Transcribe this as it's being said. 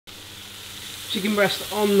Chicken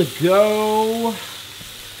breast on the go.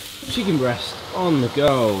 Chicken breast on the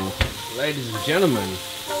go. Ladies and gentlemen,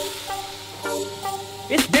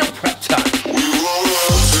 it's meal prep time.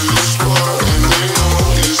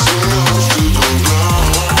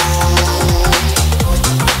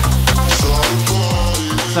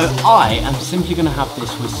 So I am simply going to have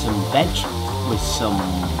this with some veg, with some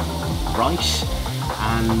rice,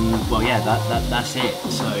 and well, yeah, that's it.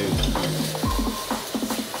 So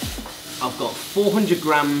I've got 400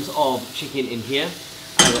 grams of chicken in here.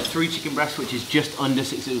 I've got 3 chicken breasts, which is just under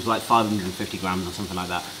 6. It was like 550 grams or something like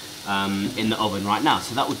that in the oven right now.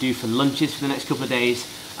 So that will do for lunches for the next couple of days.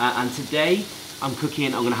 And today I'm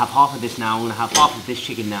cooking. I'm going to have half of this now. I'm going to have half of this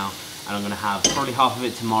chicken now, and I'm going to have probably half of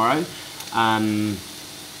it tomorrow.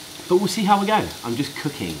 But we'll see how we go. I'm just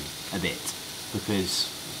cooking a bit because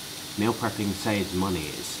meal prepping saves money.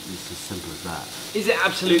 It's as simple as that. Is it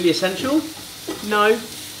absolutely essential? No.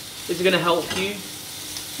 Is it going to help you?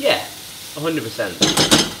 Yeah,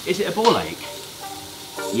 100%. Is it a ball ache?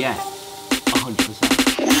 Yeah, 100%.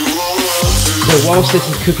 So whilst this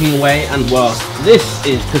is cooking away and whilst this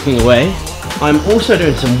is cooking away, I'm also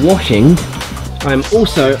doing some washing. I'm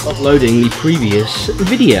also uploading the previous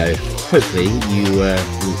video. Hopefully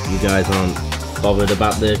you guys aren't bothered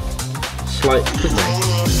about the slight clickbait.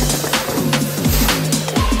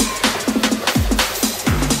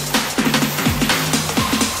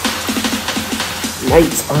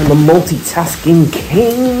 Mate, I'm a multitasking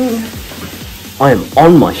king. I am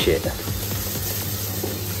on my shit.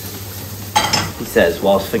 He says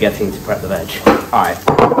whilst forgetting to prep the veg. Alright.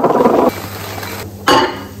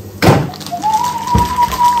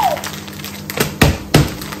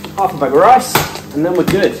 Half a bag of rice, and then we're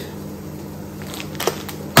good.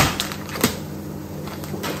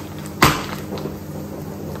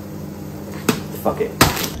 Fuck it.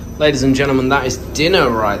 Ladies and gentlemen, that is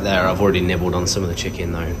dinner right there. I've already nibbled on some of the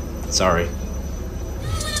chicken though. Sorry.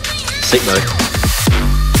 Sick mode.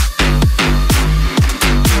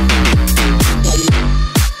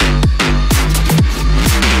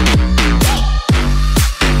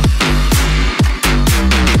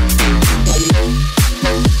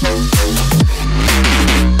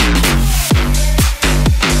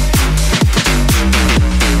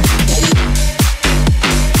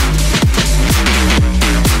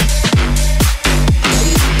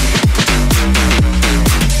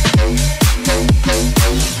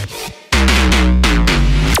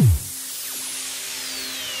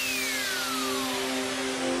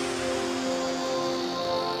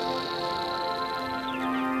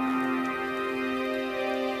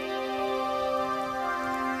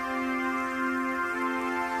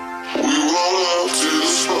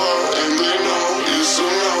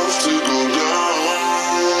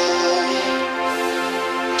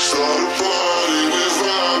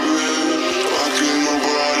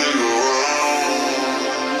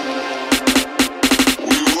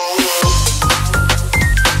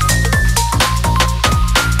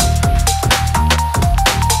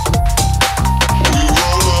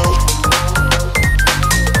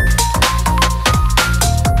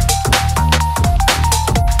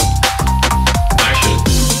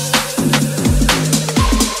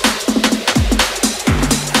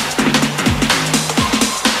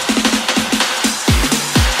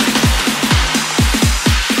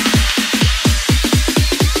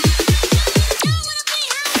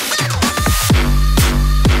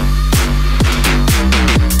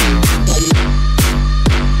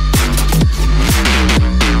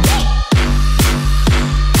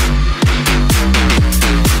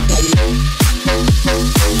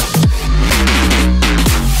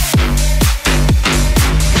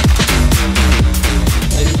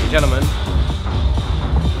 Gentlemen,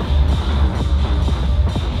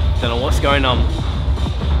 don't know what's going on.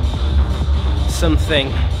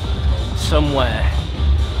 Something, somewhere,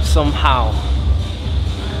 somehow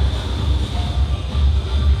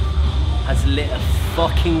has lit a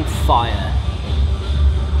fucking fire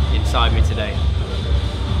inside me today.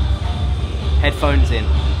 Headphones in,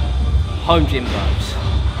 home gym vibes,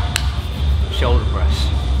 shoulder press.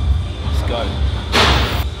 Let's go.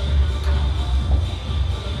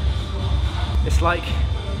 It's like,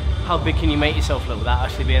 how big can you make yourself look without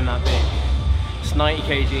actually being that big? It's 90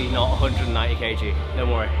 kg, not 190 kg,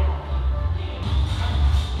 don't worry.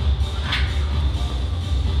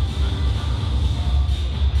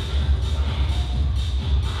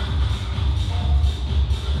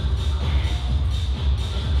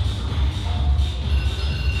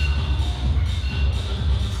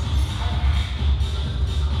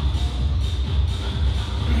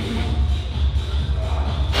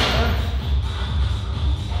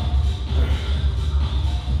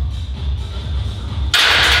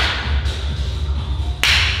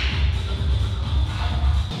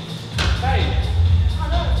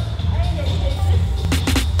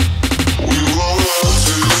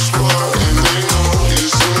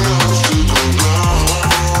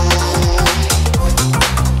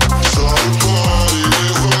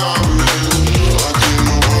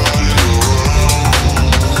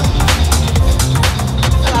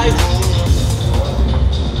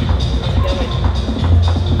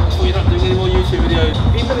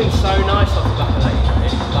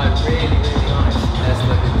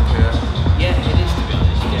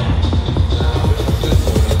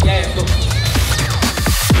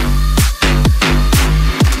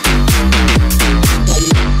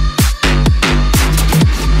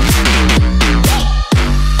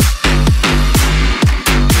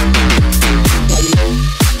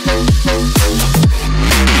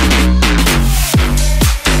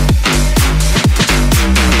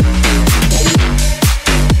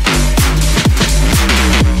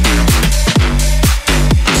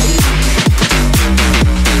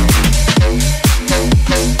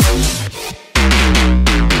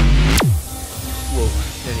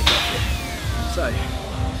 So,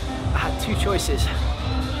 I had two choices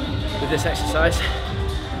with this exercise.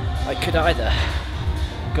 I could either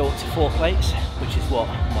go up to 4 plates, which is what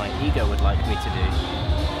my ego would like me to do,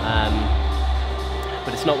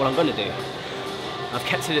 but it's not what I'm going to do. I've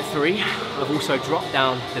kept it at 3. I've also dropped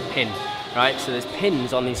down the pin, right? So there's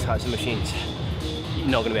pins on these types of machines. You're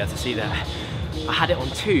not going to be able to see that. I had it on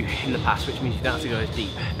 2 in the past, which means you don't have to go as deep.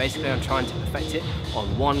 Basically, I'm trying to perfect it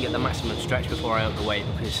on 1, get the maximum stretch before I up the weight,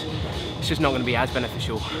 because it's just not going to be as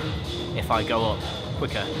beneficial if I go up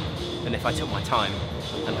quicker than if I took my time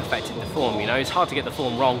and perfected the form. You know, it's hard to get the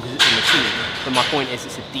form wrong because it's a machine, but my point is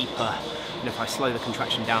it's a deeper, and if I slow the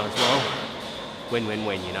contraction down as well,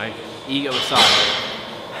 win-win-win, you know. Ego aside,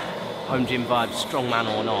 home gym vibes, strong man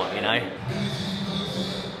or not, you know.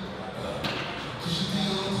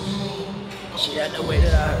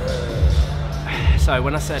 So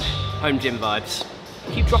when I said home gym vibes,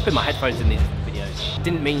 I keep dropping my headphones in these videos. I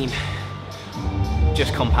didn't mean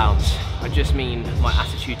just compounds. I just mean my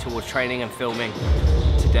attitude towards training and filming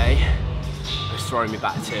today was throwing me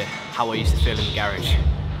back to how I used to feel in the garage,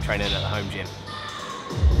 training at the home gym.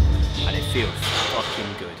 And it feels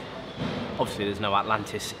fucking good. Obviously there's no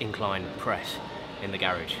Atlantis incline press in the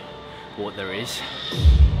garage. But what there is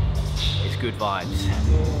good vibes.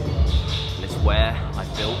 And it's where I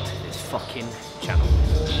built this fucking channel.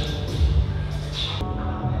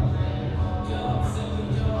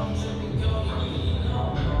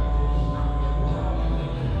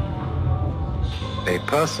 A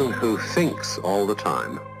person who thinks all the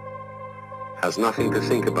time has nothing to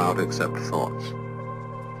think about except thoughts.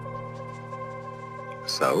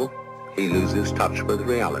 So, he loses touch with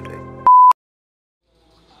reality.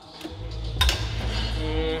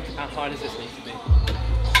 How high does this need to be?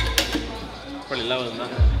 Probably lower than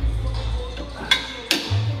that.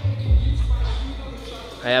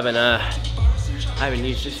 I haven't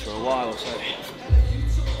used this for a while, so.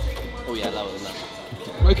 Oh yeah, lower than that.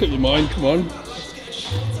 Make up your mind, come on.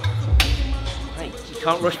 Hey, you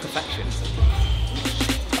can't rush perfection.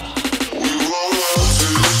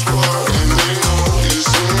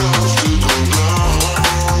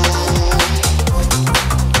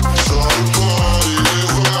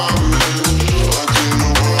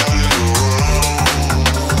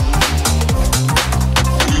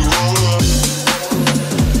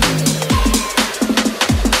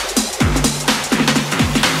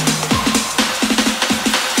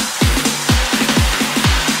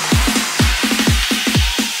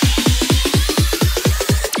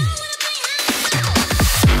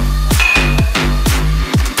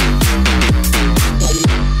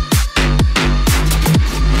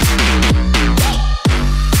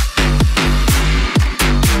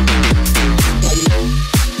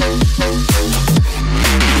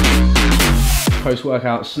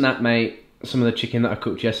 Post-workout snack, mate. Some of the chicken that I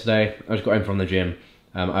cooked yesterday, I just got in from the gym.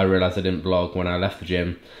 I realised I didn't vlog when I left the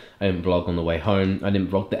gym. I didn't vlog on the way home. I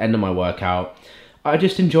didn't vlog the end of my workout. I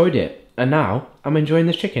just enjoyed it. And now, I'm enjoying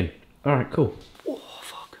this chicken. Alright, cool. Oh,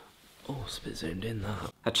 fuck. Oh, it's a bit zoomed in,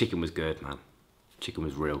 that. That chicken was good, man. Chicken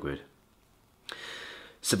was real good.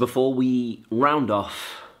 So before we round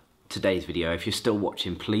off today's video, if you're still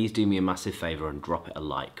watching, please do me a massive favour and drop it a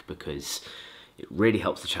like, because it really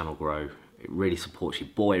helps the channel grow. It really supports you.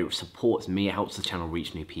 Boy, it supports me. It helps the channel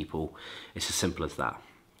reach new people. It's as simple as that.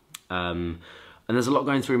 And there's a lot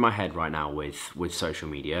going through my head right now with social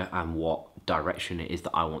media and what direction it is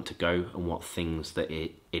that I want to go and what things that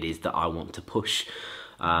it is that I want to push.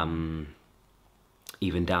 Even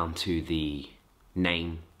down to the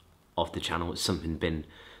name of the channel. It's something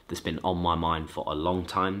that's been on my mind for a long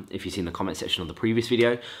time. If you've seen the comment section of the previous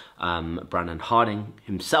video, Brandon Harding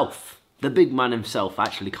himself, the big man himself,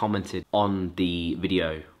 actually commented on the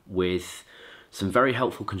video with some very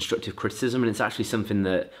helpful constructive criticism, and it's actually something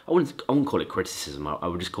that I wouldn't call it criticism, I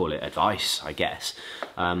would just call it advice, I guess.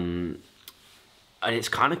 And it's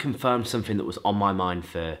kind of confirmed something that was on my mind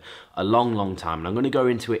for a long time, and I'm going to go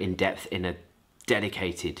into it in depth in a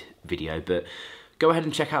dedicated video, but go ahead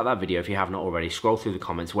and check out that video if you have not already. Scroll through the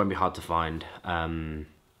comments, it won't be hard to find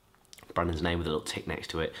Brandon's name with a little tick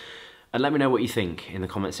next to it. And let me know what you think in the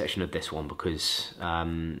comment section of this one, because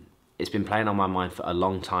it's been playing on my mind for a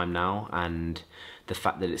long time now, and the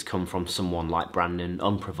fact that it's come from someone like Brandon,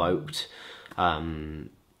 unprovoked,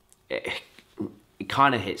 it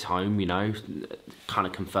kind of hits home, you know, kind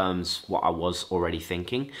of confirms what I was already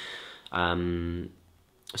thinking.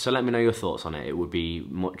 So let me know your thoughts on it. It would be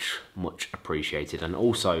much appreciated. And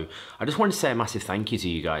also, I just wanted to say a massive thank you to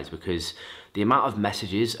you guys, because the amount of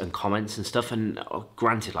messages and comments and stuff, and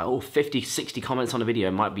granted, like 50, 60 comments on a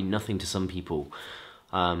video might be nothing to some people.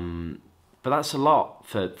 But that's a lot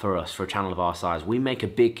for us, for a channel of our size. We make a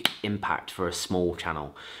big impact for a small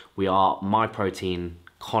channel. We are MyProtein,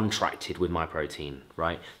 contracted with MyProtein,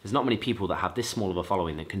 right? There's not many people that have this small of a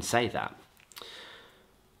following that can say that.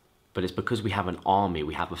 But it's because we have an army,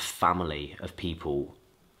 we have a family of people,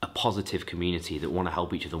 a positive community that want to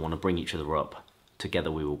help each other, want to bring each other up.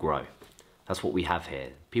 Together we will grow. That's what we have here.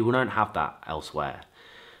 People don't have that elsewhere.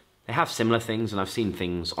 They have similar things, and I've seen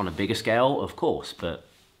things on a bigger scale, of course, but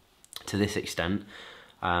to this extent,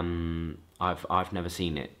 I've never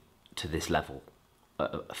seen it to this level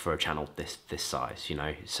for a channel this size, you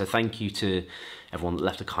know. So thank you to everyone that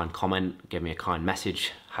left a kind comment, gave me a kind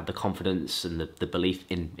message, had the confidence and the belief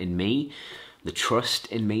in me, the trust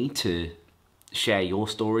in me to share your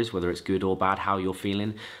stories, whether it's good or bad, how you're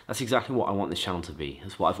feeling. That's exactly what I want this channel to be.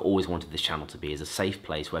 That's what I've always wanted this channel to be, is a safe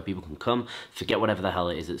place where people can come, forget whatever the hell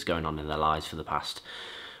it is that's going on in their lives for the past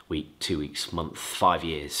week, 2 weeks, month, 5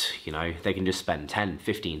 years, you know. They can just spend 10,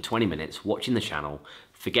 15, 20 minutes watching the channel,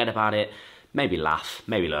 forget about it, maybe laugh,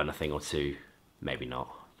 maybe learn a thing or two, maybe not.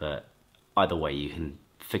 But either way, you can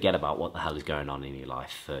forget about what the hell is going on in your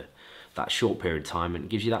life for that short period of time, and it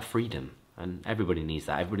gives you that freedom. And everybody needs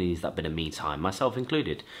that. Everybody needs that bit of me time, myself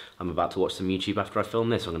included. I'm about to watch some YouTube after I film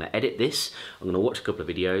this. I'm going to edit this, I'm going to watch a couple of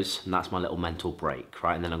videos, and that's my little mental break,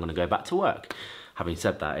 right? And then I'm going to go back to work. Having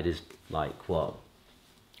said that, it is like, what?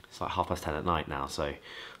 It's like 10:30 at night now, so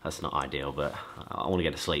that's not ideal, but I want to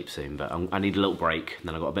get to sleep soon. But I need a little break, and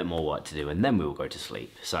then I've got a bit more work to do, and then we will go to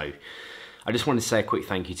sleep. So I just wanted to say a quick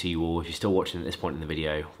thank you to you all. If you're still watching at this point in the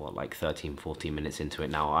video, what, like 13, 14 minutes into it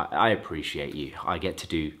now, I appreciate you. I get to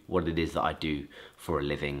do what it is that I do for a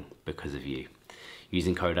living because of you.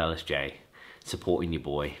 Using code LSJ, supporting your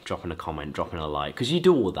boy, dropping a comment, dropping a like, because you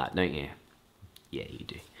do all that, don't you? Yeah, you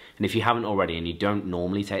do. And if you haven't already and you don't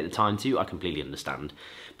normally take the time to, I completely understand.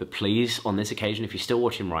 But please, on this occasion, if you're still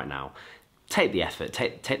watching right now, take the effort,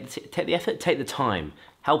 take the effort, take the time.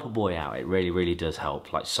 Help a boy out. It really, really does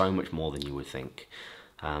help, like so much more than you would think.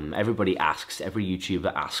 Everybody asks, every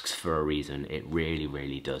YouTuber asks for a reason. It really,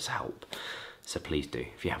 really does help. So please do,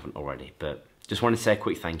 if you haven't already. But just wanted to say a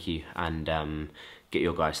quick thank you, and get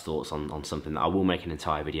your guys' thoughts on something that I will make an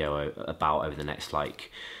entire video about over the next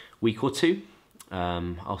like week or two.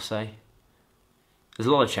 I'll say. There's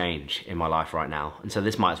a lot of change in my life right now, and so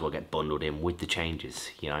this might as well get bundled in with the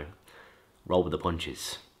changes, you know. Roll with the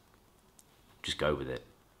punches. Just go with it.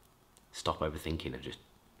 Stop overthinking and just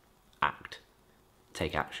act.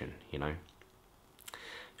 Take action, you know.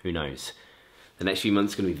 Who knows? The next few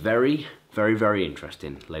months are going to be very, very, very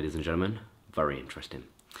interesting, ladies and gentlemen. Very interesting.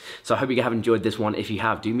 So I hope you have enjoyed this one. If you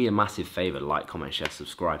have, do me a massive favour. Like, comment, share,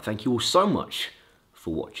 subscribe. Thank you all so much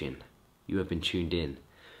for watching. You have been tuned in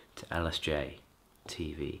to LSJ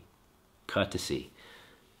TV, courtesy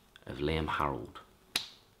of Liam Harold.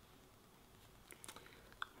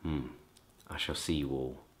 I shall see you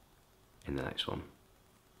all in the next one.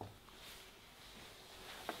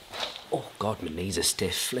 Oh God, my knees are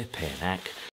stiff, flipping heck.